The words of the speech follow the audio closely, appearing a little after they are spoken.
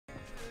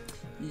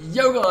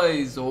Yo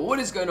guys, what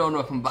is going on?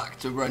 Welcome back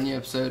to a brand new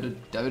episode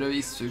of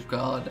WWE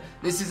Supercard.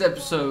 This is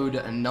episode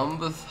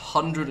number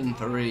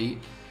 103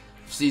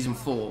 of Season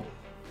 4.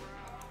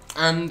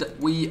 And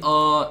we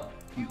are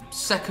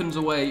seconds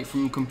away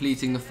from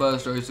completing the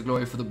first Road to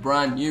Glory for the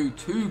brand new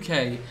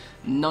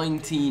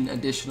 2K19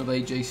 edition of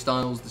AJ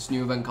Styles, this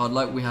new event card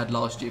like we had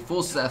last year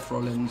for Seth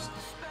Rollins.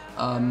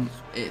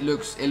 It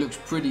looks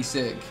pretty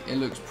sick. It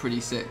looks pretty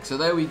sick. So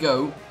there we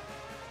go.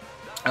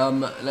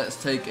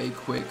 Let's take a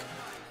quick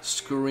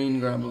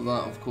screen grab of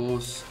that, of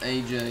course.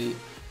 AJ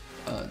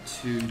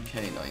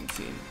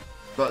 2K19.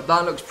 But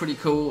that looks pretty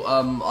cool.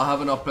 I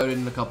haven't uploaded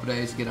in a couple of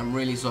days. Again, I'm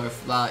really sorry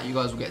for that. You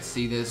guys will get to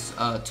see this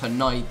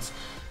tonight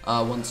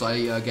once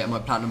I get my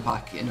platinum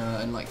pack in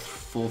like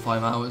 4 or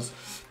 5 hours.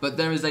 But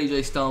there is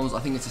AJ Styles. I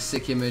think it's a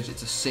sick image.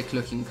 It's a sick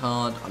looking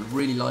card. I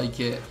really like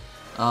it.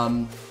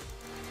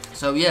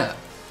 So yeah,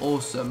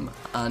 awesome.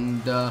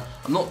 And I'm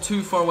not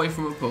too far away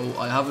from a pull.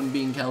 I haven't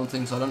been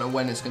counting, so I don't know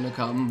when it's going to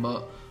come,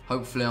 but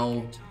hopefully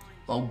I'm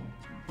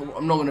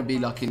not going to be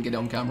lucky and get it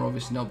on camera,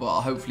 obviously not, but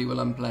hopefully while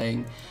I'm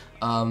playing,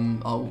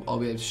 I'll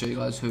be able to show you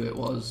guys who it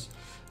was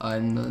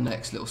in the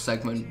next little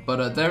segment.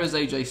 But there is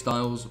AJ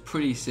Styles,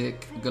 pretty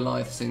sick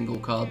Goliath single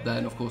card there,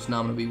 and of course now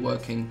I'm going to be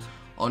working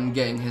on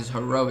getting his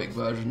heroic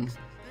version.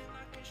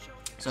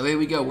 So here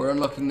we go, we're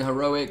unlocking the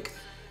heroic.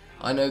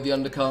 I know the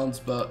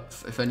undercards,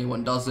 but if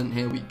anyone doesn't,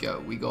 here we go.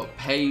 We got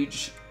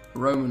Paige,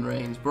 Roman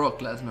Reigns, Brock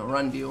Lesnar,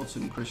 Randy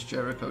Orton, Chris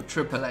Jericho,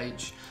 Triple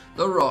H,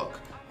 The Rock,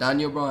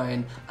 Daniel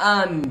Bryan,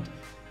 and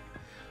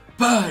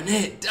burn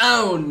it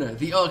down,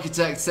 the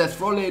Architect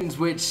Seth Rollins,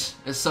 which,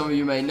 as some of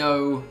you may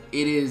know,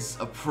 it is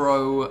a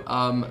pro.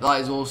 That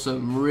is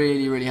awesome.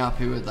 Really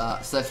happy with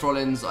that. Seth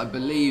Rollins, I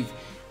believe,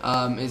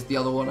 is the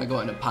other one I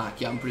got in a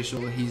pack. Yeah, I'm pretty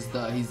sure he's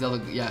the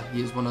other. Yeah,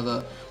 he is one of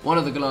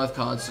the Goliath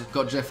cards.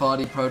 Got Jeff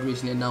Hardy pro'd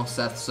recently, and now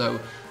Seth. So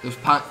those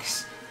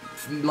packs,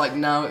 like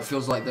now, it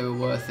feels like they were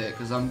worth it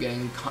because I'm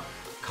getting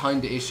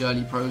kinda-ish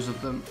early pros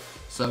of them.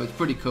 So it's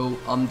pretty cool.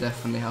 I'm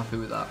definitely happy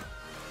with that.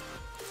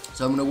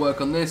 So I'm going to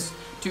work on this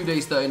 2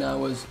 days, 13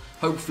 hours.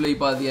 Hopefully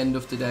by the end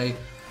of today,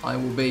 I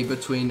will be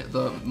between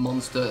the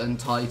Monster and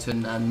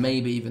Titan and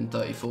maybe even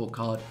 34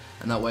 card.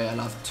 And that way I'll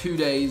have 2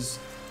 days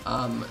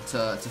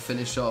to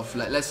finish off.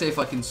 Let's say if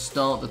I can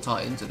start the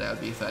Titan today,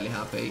 I'd be fairly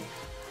happy.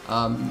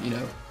 You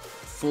know,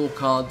 4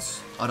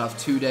 cards, I'd have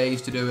 2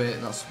 days to do it.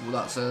 And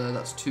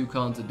that's 2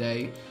 cards a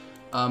day.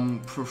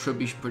 Should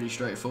be pretty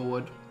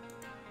straightforward.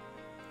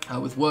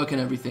 With work and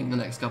everything the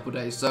next couple of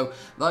days. So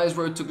that is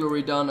Road to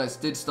Glory done. I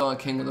did start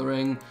King of the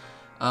Ring.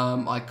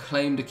 I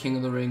claimed a King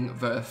of the Ring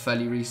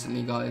fairly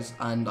recently, guys,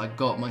 and I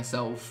got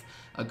myself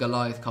a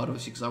Goliath card,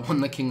 obviously, because I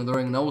won the King of the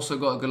Ring, and I also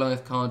got a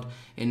Goliath card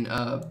in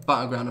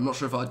Battleground. I'm not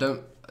sure if I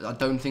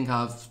don't think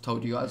I've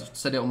told you guys. I've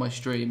said it on my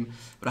stream,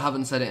 but I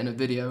haven't said it in a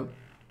video,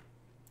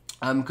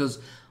 because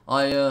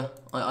I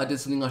did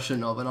something I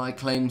shouldn't have, and I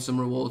claimed some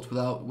rewards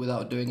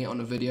without doing it on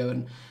a video,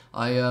 and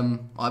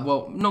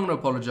well, I'm not going to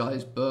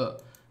apologise,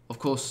 but of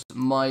course,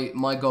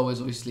 my goal is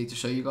obviously to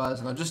show you guys,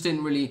 and I just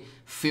didn't really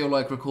feel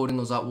like recording.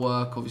 I was at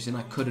work, obviously,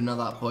 and I couldn't at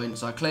that point.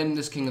 So I claimed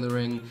this King of the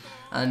Ring,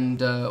 and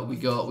we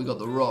got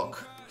The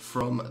Rock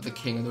from the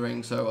King of the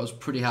Ring. So I was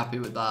pretty happy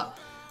with that.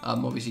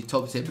 Obviously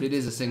top tier, but it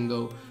is a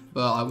single.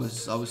 But I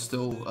was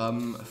still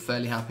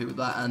fairly happy with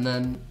that. And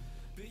then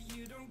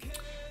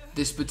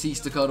this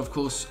Batista card, of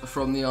course,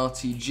 from the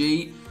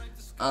RTG.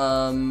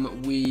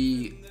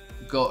 We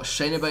got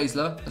Shayna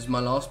Baszler as my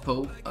last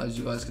pull, as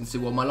you guys can see.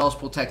 Well, my last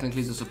pull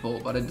technically is a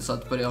support, but I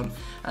decided to put it on.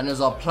 And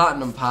as our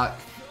platinum pack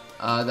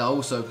that I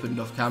also opened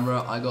off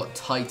camera, I got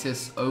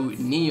Titus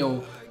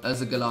O'Neil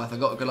as a Goliath. I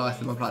got a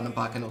Goliath in my platinum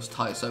pack, and it was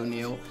Titus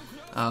O'Neil,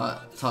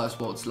 Tire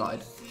Sport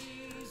Slide.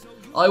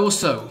 I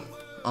also,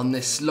 on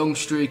this long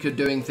streak of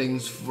doing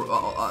things for,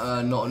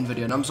 not on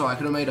video, and I'm sorry, I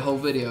could have made a whole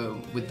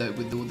video with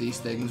all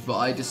these things, but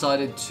I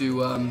decided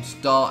to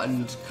start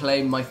and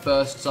claim my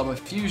first Summer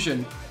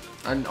Fusion.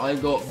 And I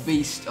got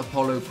Beast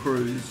Apollo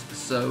Crews,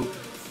 so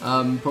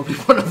probably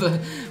one of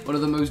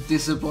the most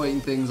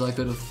disappointing things I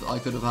could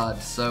have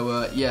had.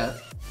 So yeah,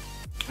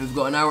 we've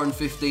got 1 hour and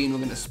 15. We're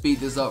going to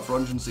speed this up for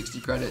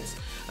 160 credits.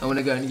 I'm going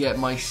to go and get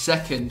my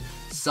second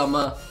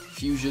Summer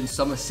Fusion,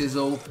 Summer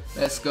Sizzle.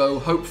 Let's go.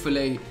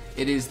 Hopefully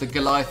it is the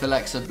Goliath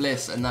Alexa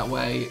Bliss, and that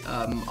way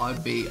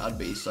I'd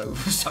be so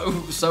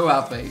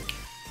happy.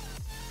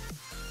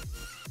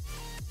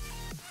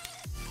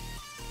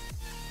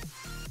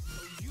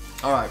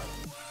 Alright,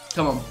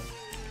 come on.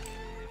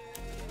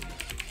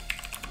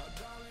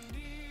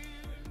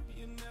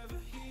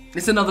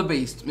 It's another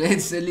beast.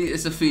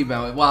 It's a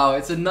female. Wow,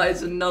 it's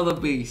another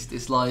beast.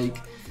 It's like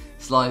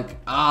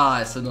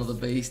it's another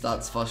beast.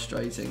 That's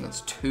frustrating. That's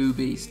 2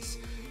 beasts.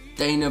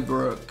 Dana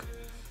Brooke.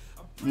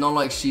 Not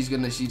like she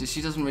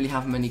doesn't really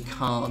have many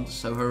cards,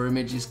 so her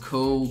image is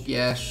cool.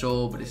 Yeah,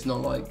 sure, but it's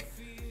not like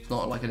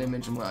an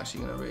image I'm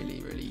actually gonna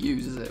really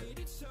use, is it?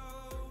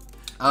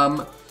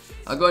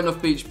 I got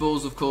enough beach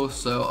balls, of course,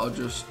 so I'll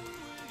just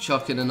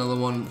chuck in another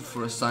one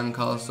for a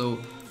sandcastle,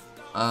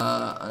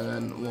 and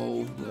then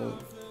we'll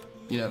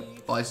you know,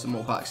 buy some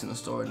more packs in the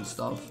store and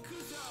stuff.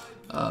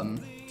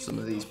 some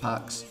of these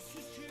packs.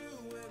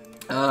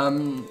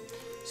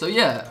 So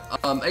yeah,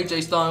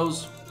 AJ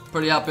Styles,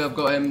 pretty happy I've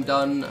got him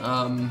done.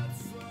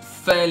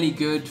 Fairly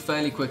good,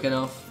 fairly quick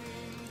enough.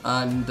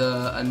 And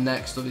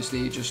next,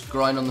 obviously, just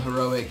grind on the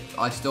heroic.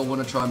 I still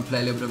want to try and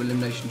play a little bit of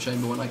Elimination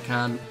Chamber when I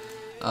can,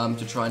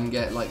 to try and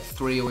get like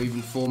 3 or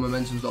even 4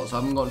 momentum slots. I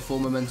haven't gotten 4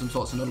 momentum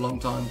slots in a long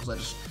time because I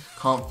just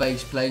can't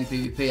face playing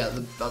PvP at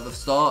the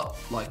start.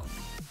 Like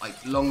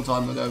long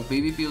time ago,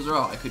 PvP was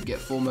alright. I could get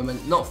 4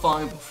 momentum, not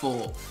 5 but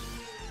 4,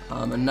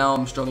 and now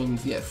I'm struggling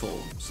to get 4.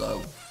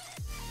 So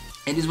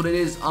it is what it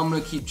is. I'm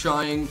gonna keep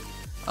trying.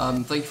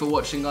 Thank you for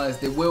watching, guys.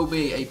 There will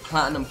be a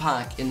platinum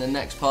pack in the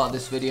next part of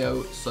this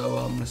video, so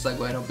I'm going to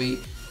segue and I'll be,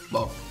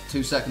 well,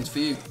 2 seconds for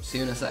you. See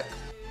you in a sec.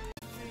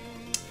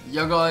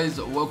 Yo guys,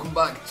 welcome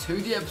back to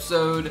the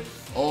episode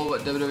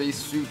of WWE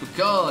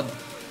Supercard.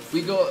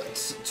 We got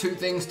 2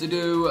 things to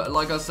do.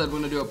 Like I said, we're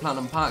going to do a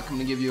platinum pack. I'm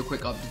going to give you a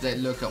quick up-to-date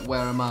look at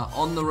where I'm at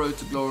on the road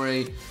to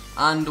glory,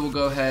 and we'll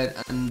go ahead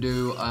and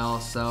do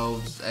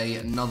ourselves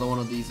another one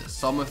of these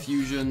summer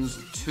fusions.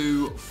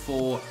 2,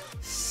 4,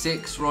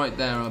 6 right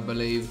there, I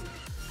believe,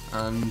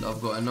 and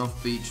I've got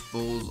enough beach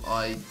balls.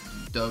 I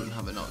don't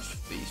have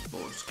enough beach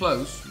balls.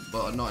 Close,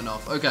 but not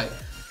enough. Okay,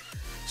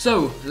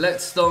 so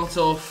let's start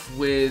off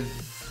with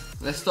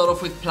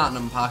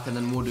platinum pack, and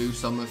then we'll do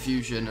summer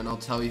fusion, and I'll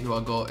tell you who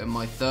I got in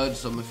my 3rd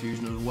summer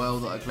fusion as well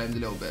that I claimed a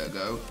little bit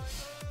ago.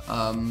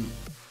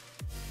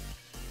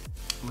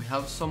 We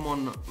have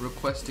someone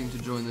requesting to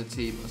join the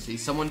team. I see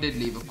someone did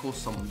leave. Of course,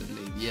 someone did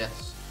leave.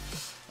 Yes.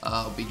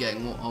 We'll be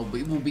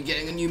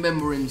getting a new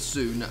member in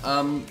soon.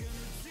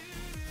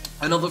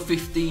 Another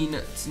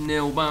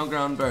 15-0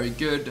 Battleground, very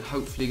good.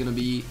 Hopefully going to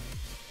be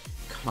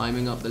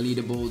climbing up the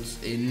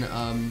leaderboards in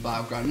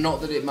Battleground. Not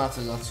that it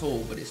matters at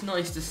all, but it's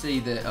nice to see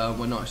that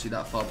we're not actually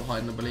that far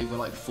behind. I believe we're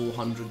like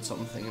 400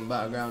 something in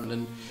Battleground,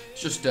 and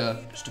it's just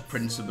a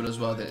principle as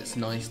well that it's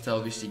nice to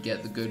obviously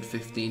get the good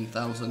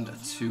 15,000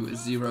 to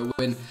 0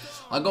 win.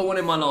 I got one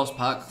in my last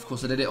pack. Of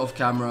course, I did it off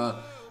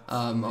camera.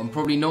 I'm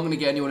probably not going to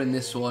get anyone in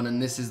this one,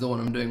 and this is the one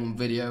I'm doing on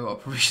video. I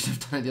probably should have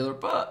done it the other,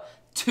 but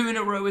 2 in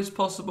a row is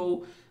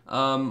possible.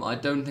 I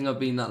don't think I've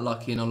been that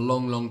lucky in a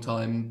long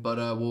time, but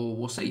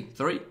we'll see.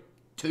 3,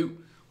 2,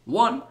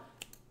 1.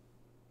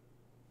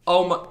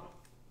 Oh my!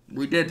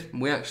 We did.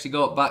 We actually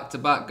got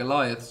back-to-back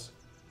Goliaths.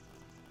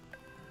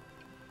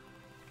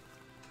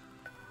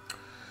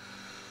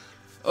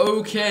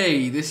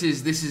 Okay, this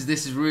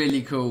is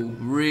really cool.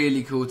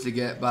 Really cool to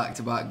get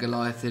back-to-back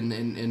Goliath in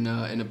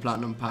a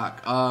platinum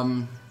pack.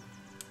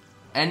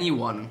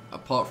 Anyone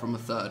apart from a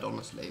 3rd,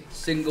 honestly.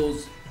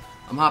 Singles,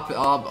 I'm happy.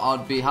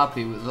 I'd be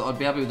happy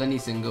with any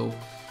single.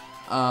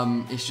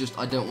 It's just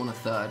I don't want a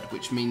 3rd,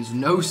 which means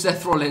no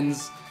Seth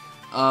Rollins,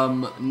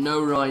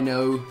 no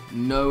Rhino,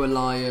 no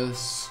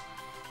Elias,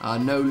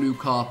 no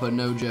Luke Harper,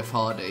 no Jeff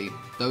Hardy.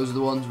 Those are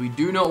the ones we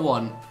do not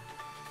want.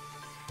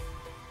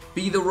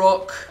 Be The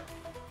Rock,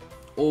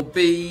 or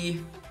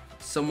be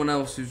someone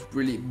else who's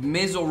really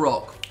Miz or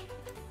Rock.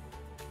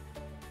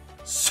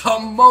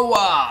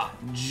 Samoa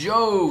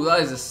Joe.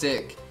 That is a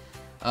sick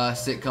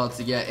card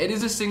to get. It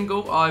is a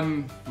single.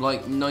 I'm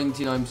like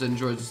 99%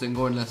 sure it's a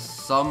single, unless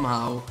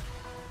somehow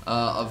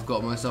I've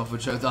got myself a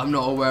choke that I'm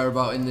not aware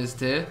about in this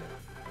tier.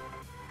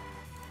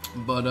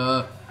 But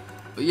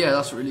yeah,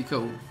 that's really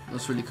cool.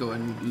 That's really cool.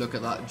 And look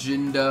at that,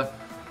 Jinder.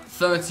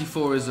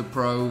 34 is a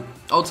pro.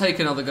 I'll take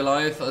another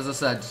Goliath. As I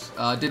said,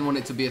 I didn't want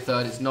it to be a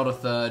 3rd. It's not a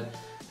 3rd.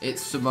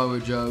 It's Samoa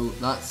Joe.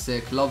 That's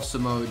sick. Love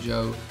Samoa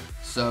Joe.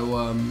 So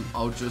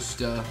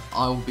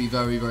I'll be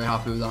very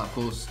happy with that. Of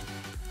course,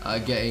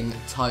 getting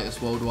Titus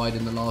Worldwide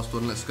in the last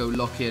one. Let's go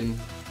lock in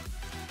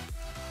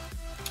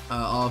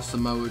our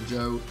Samoa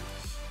Joe.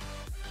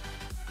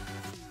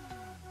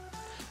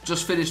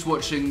 Just finished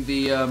watching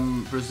the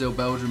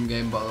Brazil-Belgium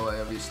game, by the way.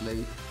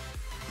 Obviously,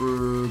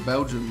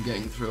 Belgium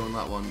getting through on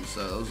that one,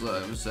 so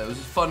it was a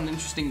fun,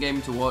 interesting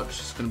game to watch.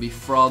 It's going to be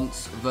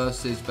France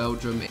versus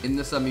Belgium in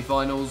the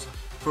semi-finals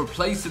for a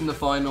place in the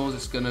finals.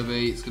 It's going to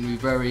be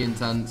very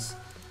intense.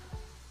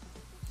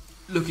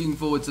 Looking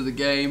forward to the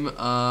game,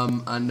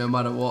 and no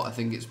matter what, I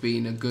think it's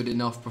been a good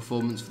enough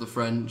performance for the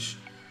French.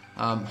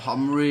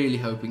 I'm really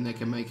hoping they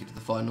can make it to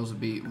the finals. It'd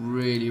be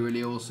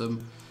really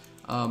awesome,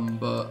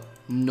 but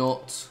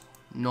not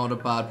a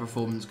bad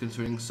performance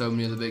considering so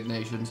many of the big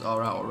nations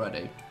are out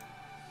already.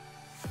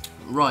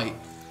 Right,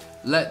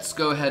 let's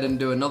go ahead and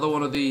do another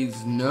one of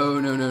these. No,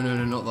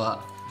 not that.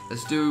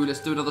 Let's do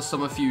another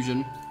summer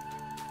fusion.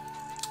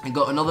 I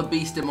got another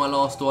beast in my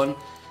last one.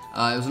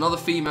 It was another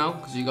female,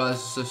 because you guys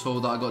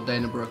saw that I got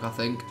Dana Brooke, I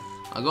think.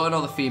 I got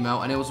another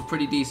female, and it was a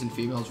pretty decent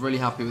female. I was really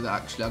happy with it,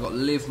 actually. I got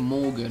Liv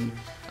Morgan,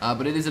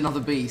 but it is another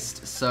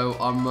beast. So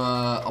I'm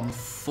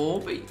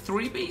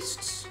 3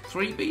 beasts.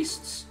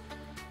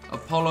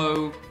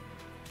 Apollo,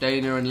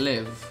 Dana, and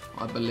Liv,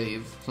 I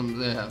believe.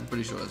 Yeah, I'm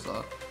pretty sure it's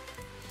that.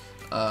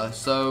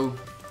 So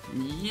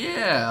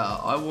yeah,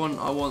 I want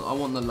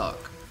the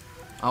luck.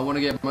 I want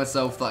to get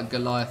myself that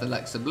Goliath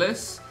Alexa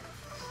Bliss.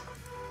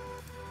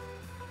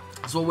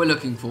 That's what we're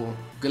looking for.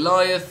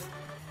 Goliath,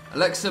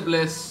 Alexa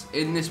Bliss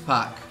in this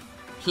pack.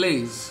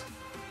 Please.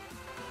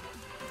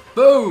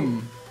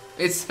 Boom!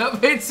 It's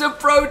a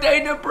pro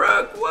Dana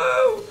Brooke,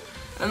 whoa!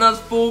 And that's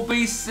 4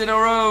 beasts in a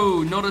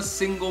row, not a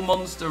single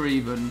monster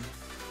even.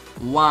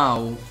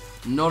 Wow,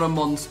 not a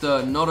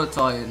monster, not a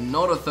Titan,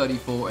 not a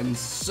 34, and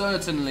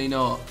certainly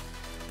not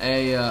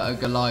a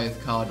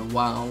Goliath card,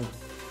 wow.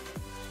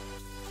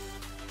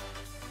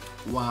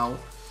 Wow.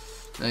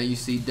 There you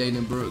see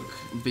Dana Brooke,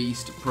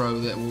 Beast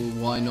Pro, that will,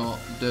 why not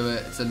do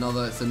it? It's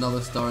another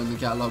star in the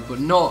catalogue, but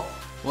not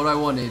what I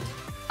wanted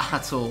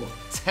at all.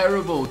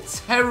 Terrible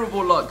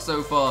luck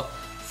so far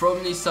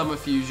from these summer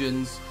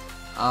fusions,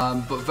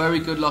 but very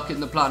good luck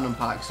in the platinum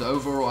pack, so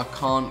overall I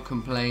can't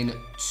complain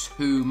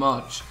too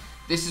much.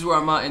 This is where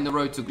I'm at in the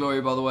road to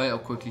glory, by the way. I'll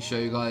quickly show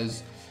you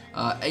guys.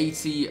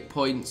 80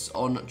 points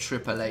on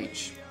Triple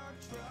H.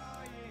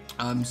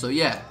 So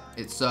yeah,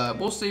 it's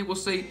we'll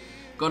see.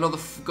 Got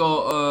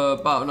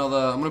about another.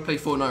 I'm gonna play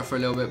Fortnite for a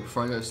little bit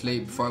before I go to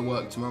sleep. Before I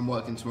work tomorrow, I'm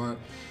working tomorrow.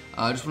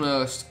 I just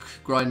want to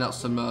grind out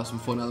some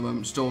Fortnite at the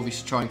moment. Still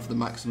obviously trying for the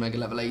max mega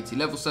level 80,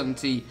 level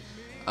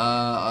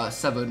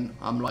 77.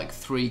 I'm like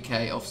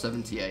 3k off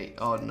 78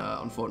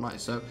 on Fortnite.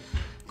 So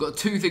got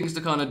 2 things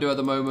to kind of do at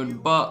the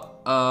moment,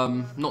 but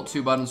not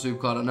too bad on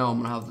Supercard. I know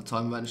I'm gonna have the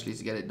time eventually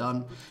to get it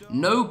done.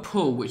 No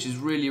pull, which is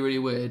really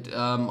weird.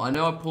 I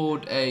know I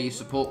pulled a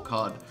support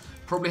card.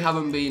 Probably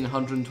haven't been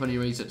 120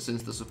 resets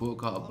since the support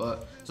card,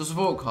 but it's a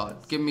support card.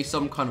 Give me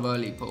some kind of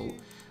early pull,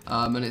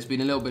 and it's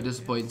been a little bit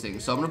disappointing.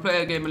 So I'm gonna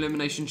play a game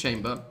Elimination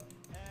Chamber.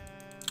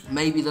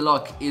 Maybe the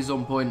luck is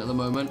on point at the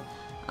moment,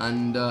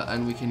 and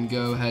we can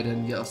go ahead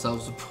and get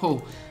ourselves a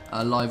pull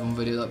live on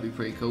video. That'd be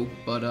pretty cool.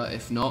 But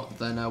if not,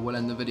 then we'll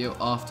end the video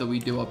after we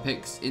do our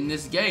picks in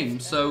this game.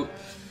 So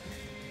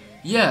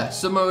yeah,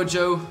 Samoa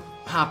Joe,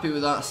 happy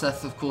with that.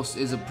 Seth, of course,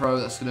 is a pro.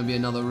 That's gonna be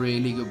another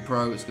really good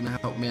pro. It's gonna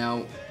help me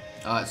out.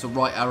 It's a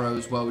right arrow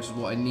as well, which is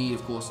what I need.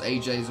 Of course,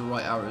 AJ is a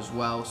right arrow as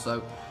well,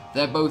 so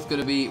they're both going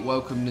to be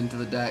welcomed into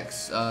the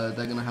decks. They're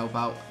going to help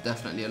out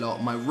definitely a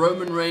lot. My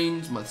Roman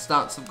Reigns, my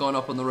stats have gone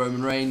up on the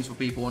Roman Reigns, for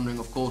people wondering,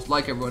 of course,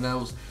 like everyone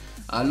else.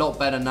 A lot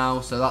better now,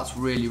 so that's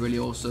really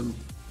awesome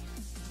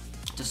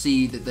to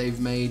see that they've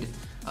made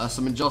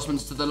some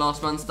adjustments to the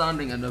last man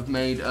standing and have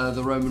made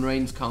the Roman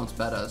Reigns cards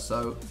better.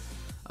 So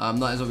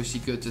that is obviously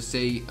good to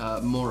see.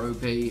 More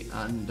OP,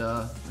 and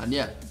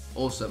yeah.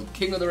 Awesome.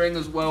 King of the Ring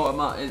as well,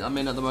 I'm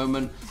in at the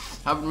moment.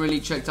 Haven't really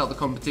checked out the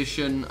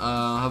competition.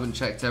 Haven't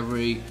checked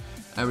every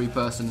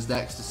person's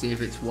decks to see if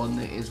it's one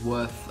that is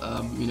worth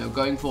you know,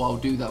 going for. I'll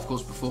do that, of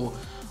course, before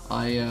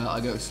I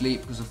go to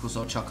sleep, because of course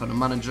I'll chuck on a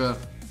manager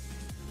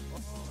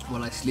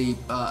while I sleep,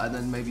 and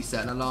then maybe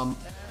set an alarm.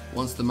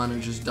 Once the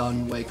manager's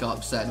done, wake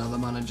up, set another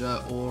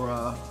manager,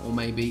 or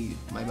maybe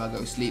I'll go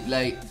to sleep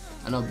late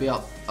and I'll be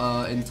up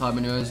in time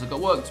anyways. I've got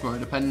work tomorrow.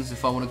 Depends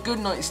if I want a good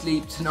night's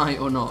sleep tonight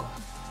or not.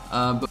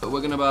 But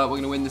we're gonna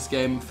win this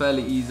game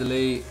fairly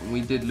easily.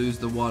 We did lose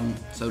the 1,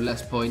 so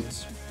less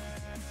points.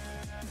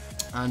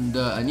 And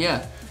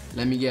yeah,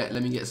 let me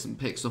get some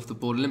picks off the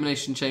board.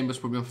 Elimination Chamber is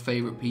probably my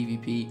favourite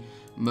PvP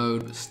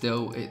mode, but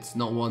still, it's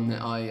not one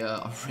that I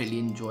really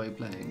enjoy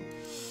playing.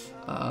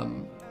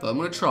 But I'm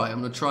gonna try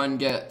and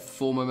get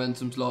 4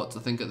 momentum slots. I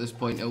think at this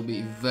point it'll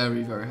be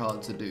very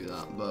hard to do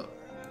that, but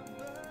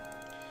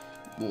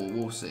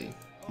we'll see.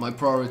 My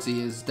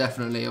priority is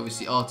definitely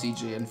obviously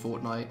RTG and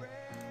Fortnite,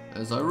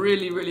 as I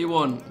really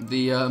want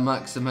the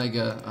Max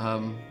Omega.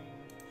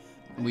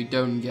 We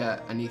don't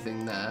get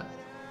anything there.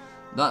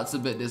 That's a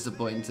bit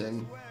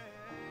disappointing.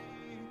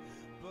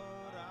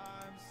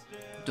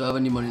 Do I have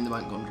any money in the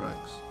bank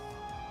contracts?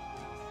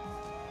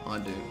 I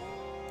do.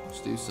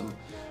 Let's do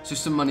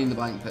some money in the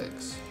bank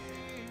picks.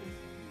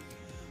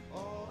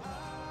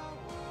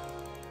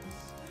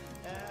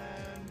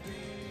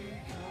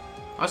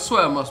 I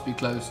swear I must be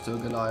close to a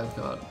Goliath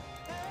card.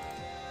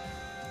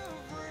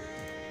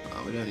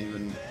 Oh, we don't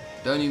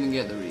even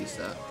get the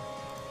reset.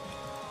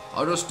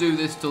 I'll just do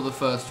this till the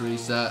first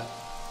reset,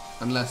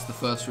 unless the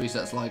first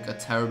reset's like a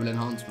terrible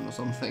enhancement or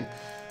something,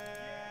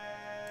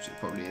 which it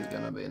probably is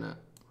gonna be, innit?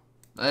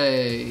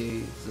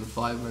 Hey, it's a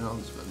 5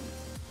 enhancement.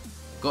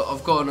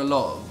 I've gotten a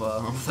lot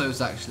of those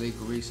actually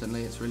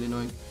recently. It's really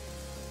annoying.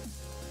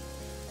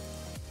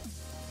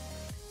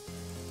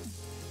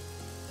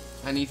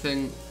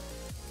 Anything?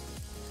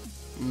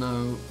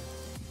 No.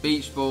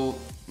 Beach ball.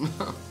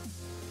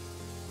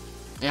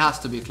 It has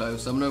to be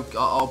close.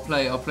 I'll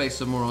play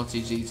some more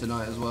RTG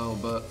tonight as well,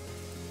 but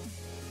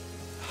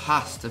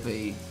have to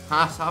be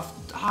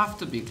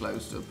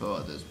close to a pull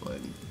at this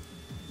point.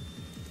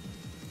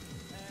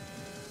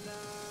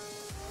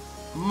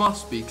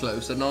 Must be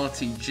close. An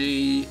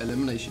RTG,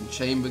 Elimination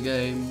Chamber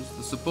games.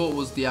 The support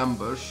was the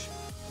ambush.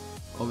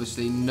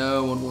 Obviously,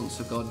 no one wants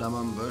a goddamn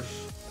ambush.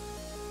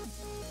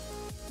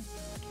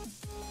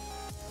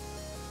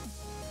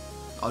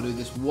 I'll do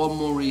this one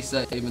more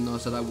reset, even though I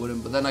said I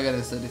wouldn't. But then again,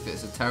 I said if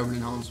it's a terrible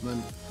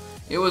enhancement,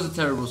 it was a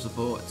terrible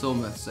support. It's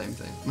almost the same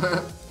thing.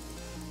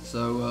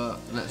 So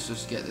let's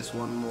just get this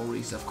one more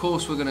reset. Of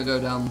course, we're gonna go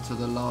down to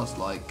the last,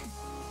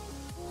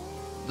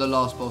 the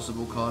last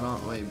possible card,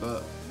 aren't we?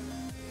 But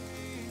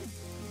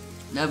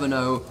never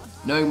know.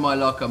 Knowing my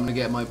luck, I'm going to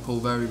get my pull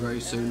very,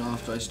 very soon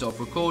after I stop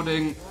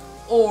recording.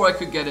 Or I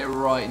could get it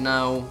right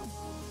now.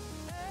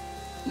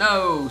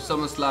 No,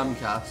 SummerSlam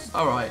cast.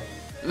 Alright.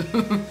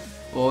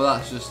 Well,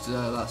 that's just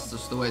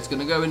the way it's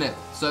going to go, innit?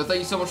 So thank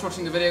you so much for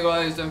watching the video,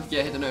 guys. Don't forget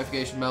to hit the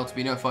notification bell to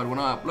be notified when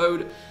I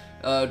upload.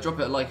 Drop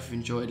it a like if you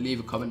enjoyed. Leave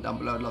a comment down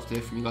below. I'd love to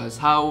hear from you guys.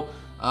 How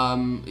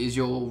is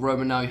your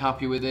Roman now? You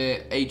happy with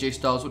it? AJ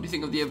Styles, what do you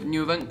think of the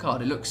new event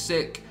card? It looks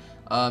sick.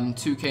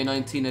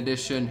 2K19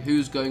 edition.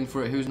 Who's going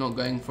for it? Who's not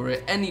going for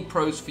it? Any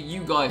pros for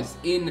you guys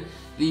in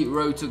the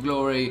Road to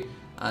Glory?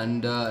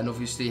 And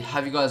obviously,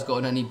 have you guys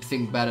gotten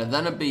anything better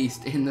than a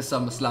beast in the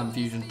SummerSlam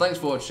Fusion? Thanks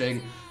for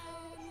watching.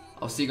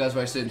 I'll see you guys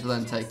very soon. Until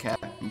then, take care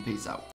and peace out.